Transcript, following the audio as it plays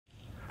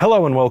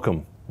Hello and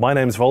welcome. My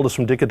name is Voldus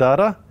from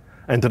Data,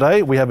 and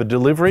today we have a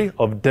delivery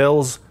of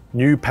Dell's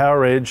new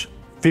PowerEdge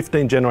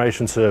 15th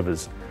generation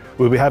servers.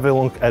 We'll be having a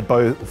look at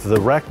both the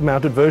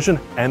rack-mounted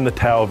version and the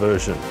tower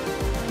version.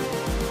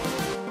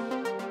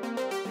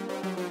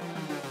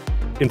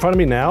 In front of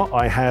me now,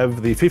 I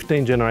have the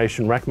 15th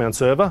generation rack mount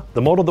server.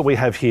 The model that we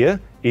have here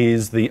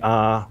is the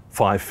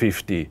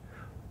R550.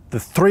 The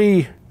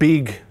three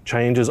big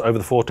changes over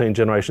the 14th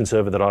generation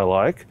server that I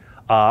like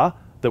are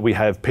that we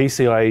have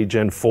PCIe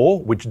Gen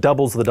 4, which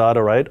doubles the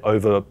data rate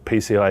over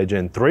PCIe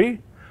Gen 3.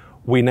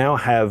 We now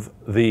have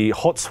the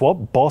hot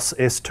swap BOSS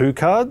S2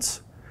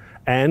 cards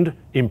and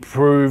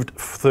improved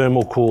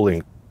thermal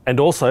cooling.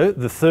 And also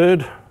the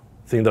third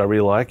thing that I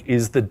really like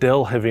is that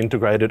Dell have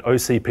integrated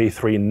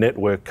OCP3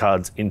 network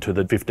cards into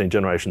the 15th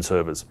generation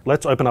servers.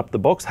 Let's open up the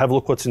box, have a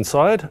look what's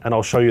inside, and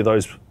I'll show you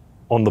those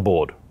on the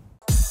board.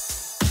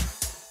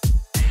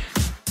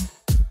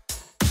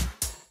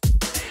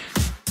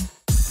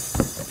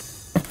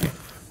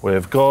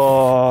 We've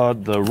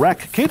got the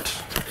rack kit,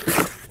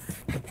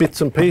 bits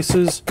and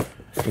pieces,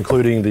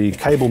 including the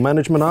cable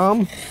management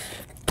arm,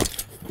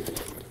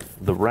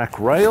 the rack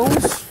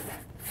rails,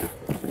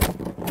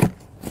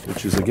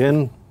 which is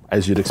again,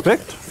 as you'd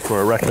expect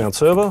for a rack mount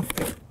server.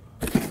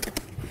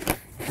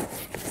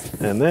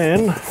 And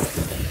then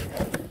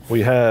we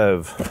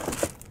have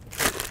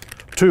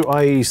two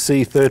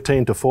IEC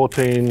 13 to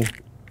 14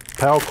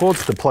 power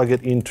cords to plug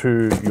it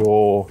into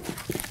your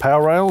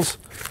power rails.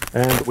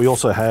 And we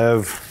also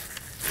have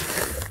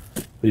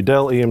the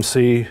Dell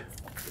EMC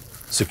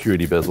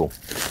security bezel.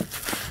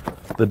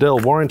 The Dell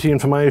warranty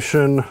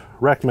information,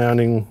 rack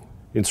mounting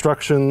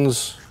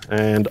instructions,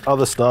 and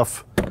other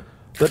stuff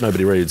that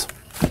nobody reads.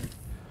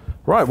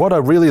 Right, what I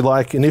really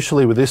like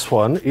initially with this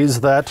one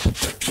is that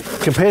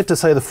compared to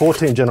say the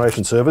 14th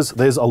generation servers,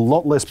 there's a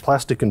lot less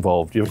plastic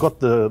involved. You've got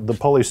the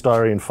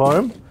polystyrene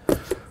foam,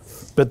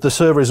 but the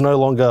server is no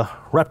longer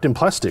wrapped in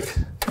plastic.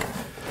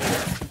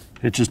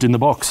 It's just in the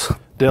box.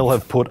 Dell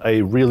have put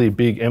a really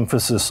big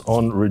emphasis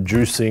on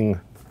reducing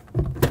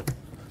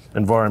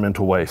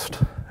environmental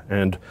waste,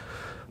 and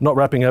not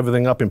wrapping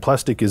everything up in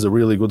plastic is a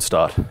really good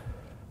start.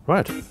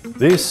 Right,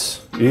 this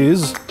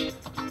is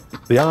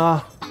the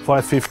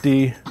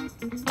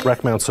R550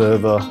 rack mount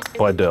server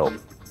by Dell.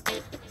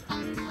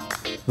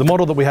 The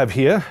model that we have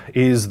here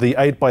is the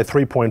 8 by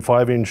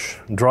 3.5 inch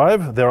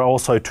drive. There are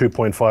also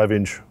 2.5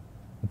 inch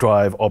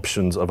drive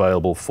options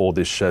available for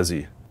this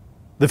chassis.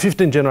 The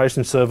 15th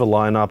generation server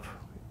lineup,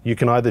 you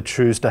can either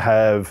choose to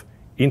have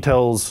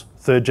Intel's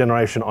 3rd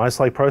generation Ice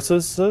Lake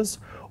processors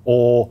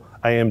or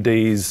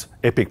AMD's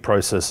EPYC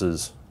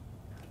processors.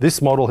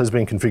 This model has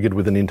been configured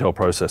with an Intel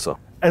processor.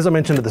 As I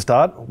mentioned at the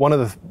start, one of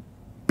the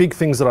big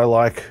things that I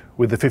like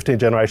with the 15th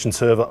generation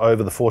server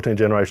over the 14th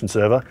generation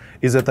server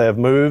is that they have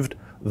moved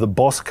the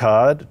BOSS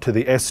card to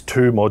the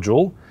S2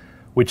 module,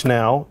 which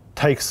now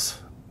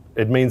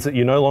it means that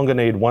you no longer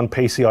need one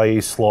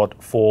PCIe slot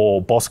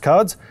for BOSS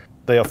cards.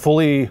 They are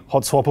fully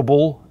hot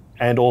swappable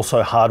and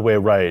also hardware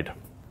RAID.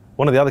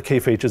 One of the other key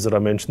features that I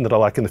mentioned that I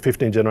like in the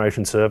 15th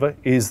generation server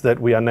is that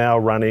we are now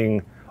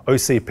running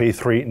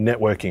OCP3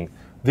 networking.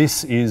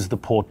 This is the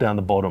port down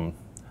the bottom.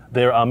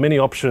 There are many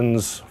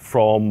options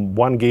from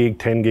 1 gig,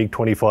 10 gig,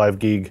 25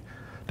 gig,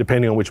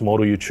 depending on which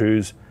model you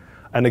choose.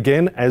 And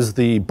again, as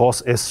the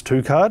BOSS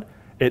S2 card,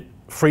 it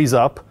frees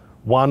up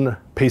one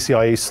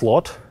PCIe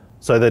slot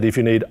so that if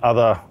you need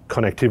other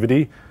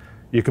connectivity,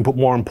 you can put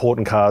more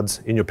important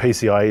cards in your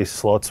PCIe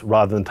slots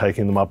rather than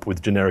taking them up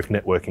with generic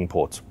networking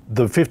ports.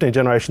 The 15th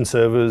generation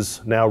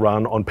servers now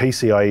run on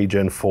PCIe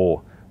Gen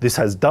 4. This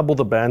has double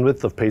the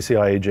bandwidth of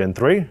PCIe Gen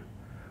 3,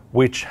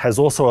 which has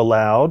also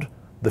allowed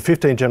the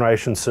 15th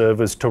generation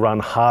servers to run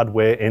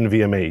hardware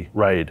NVMe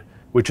RAID,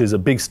 which is a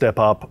big step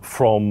up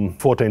from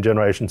 14th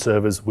generation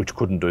servers which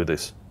couldn't do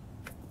this.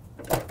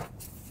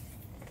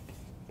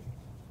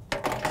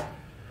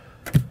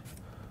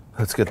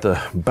 Let's get the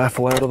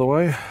baffle out of the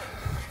way.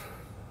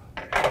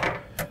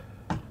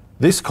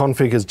 This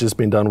config has just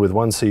been done with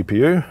one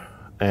CPU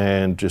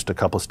and just a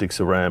couple of sticks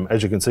of RAM.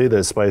 As you can see,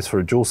 there's space for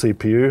a dual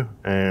CPU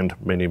and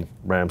many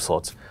RAM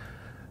slots.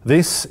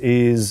 This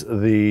is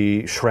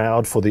the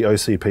shroud for the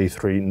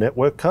OCP3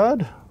 network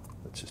card.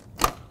 Let's just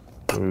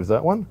remove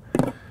that one.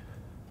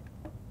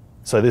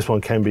 So this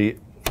one can be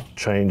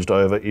changed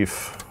over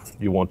if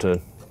you want to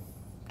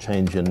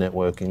change your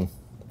networking.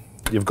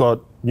 You've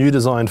got new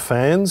designed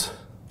fans.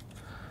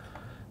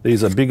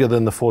 These are bigger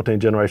than the 14th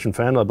generation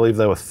fan. I believe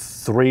they were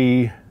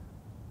 3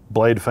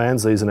 blade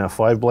fans. These are now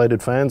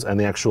 5-bladed fans, and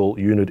the actual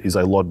unit is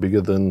a lot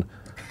bigger than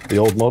the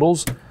old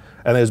models.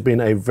 And there's been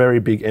a very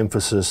big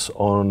emphasis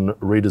on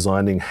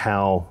redesigning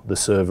how the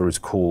server is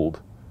cooled.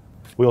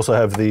 We also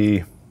have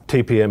the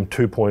TPM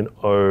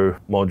 2.0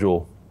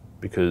 module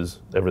because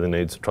everything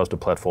needs a trusted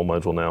platform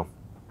module now.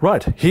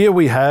 Right, here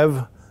we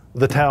have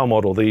the tower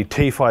model, the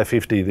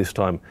T550 this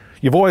time.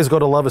 You've always got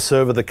to love a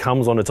server that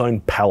comes on its own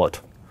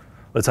pallet.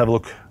 Let's have a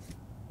look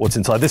what's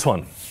inside this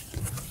one.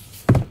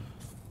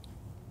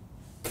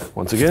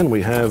 Once again,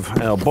 we have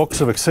our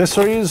box of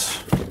accessories.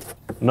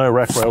 No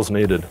rack rails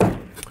needed.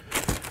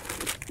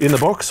 In the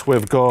box,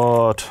 we've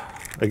got,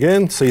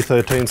 again,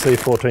 C13,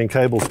 C14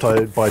 cables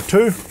tied by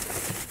 2,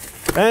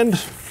 and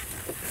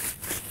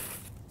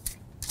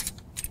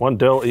one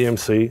Dell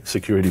EMC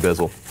security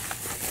bezel.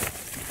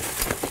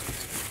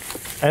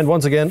 And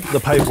once again, the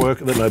paperwork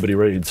that nobody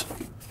reads.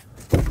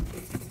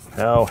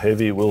 How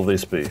heavy will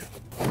this be?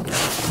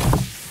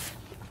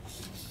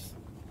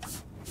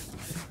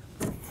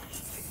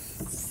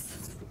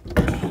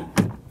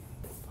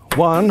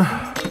 One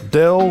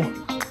Dell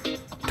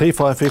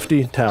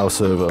T550 tower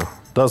server.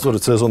 Does what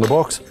it says on the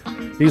box,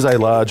 is a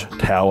large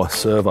tower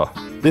server.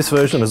 This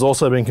version has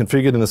also been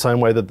configured in the same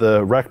way that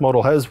the rack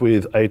model has,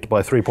 with 8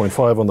 by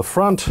 3.5 on the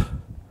front,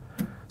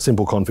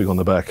 simple config on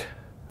the back.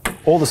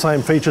 All the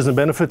same features and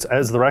benefits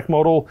as the rack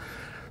model.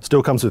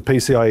 Still comes with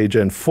PCIe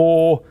Gen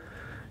 4.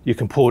 You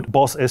can put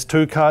BOSS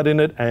S2 card in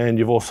it, and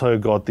you've also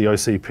got the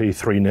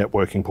OCP3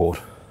 networking port.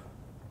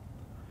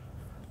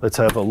 Let's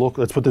have a look.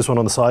 Let's put this one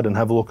on the side and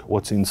have a look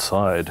what's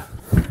inside.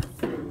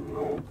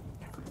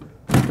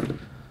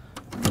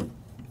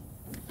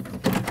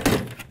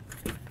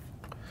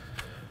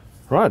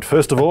 Right,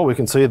 first of all, we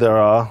can see there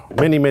are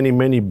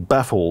many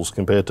baffles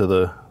compared to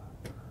the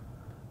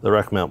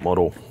rack mount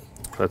model.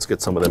 Let's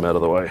get some of them out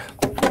of the way.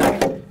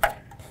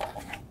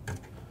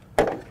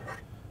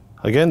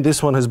 Again,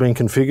 this one has been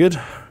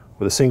configured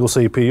with a single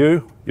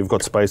CPU. You've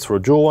got space for a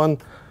dual one.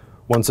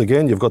 Once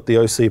again, you've got the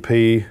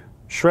OCP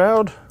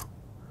shroud.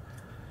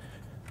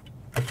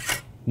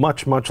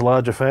 Much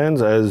larger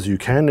fans, as you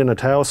can in a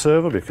tower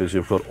server, because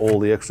you've got all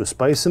the extra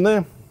space in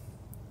there.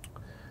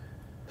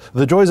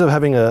 The joys of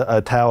having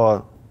a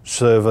tower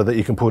server that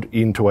you can put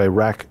into a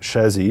rack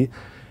chassis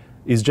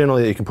is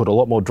generally that you can put a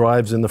lot more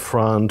drives in the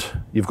front.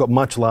 You've got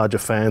much larger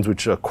fans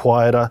which are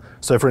quieter.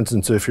 So for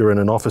instance, if you're in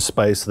an office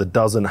space that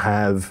doesn't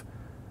have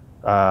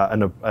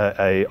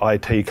a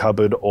IT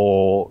cupboard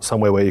or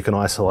somewhere where you can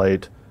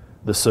isolate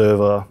the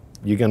server,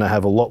 you're going to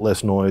have a lot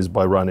less noise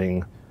by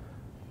running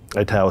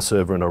a tower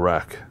server in a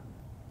rack.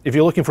 If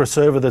you're looking for a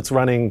server that's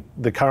running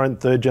the current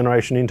 3rd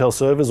generation Intel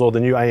servers or the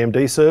new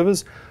AMD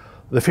servers,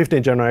 the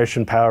 15th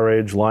generation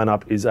PowerEdge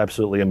lineup is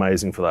absolutely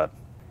amazing for that.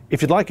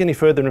 If you'd like any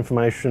further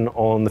information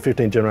on the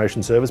 15th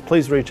generation servers,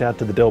 please reach out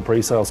to the Dell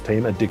pre-sales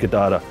team at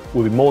Data.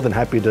 We'll be more than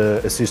happy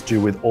to assist you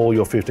with all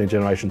your 15th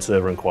generation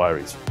server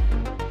inquiries.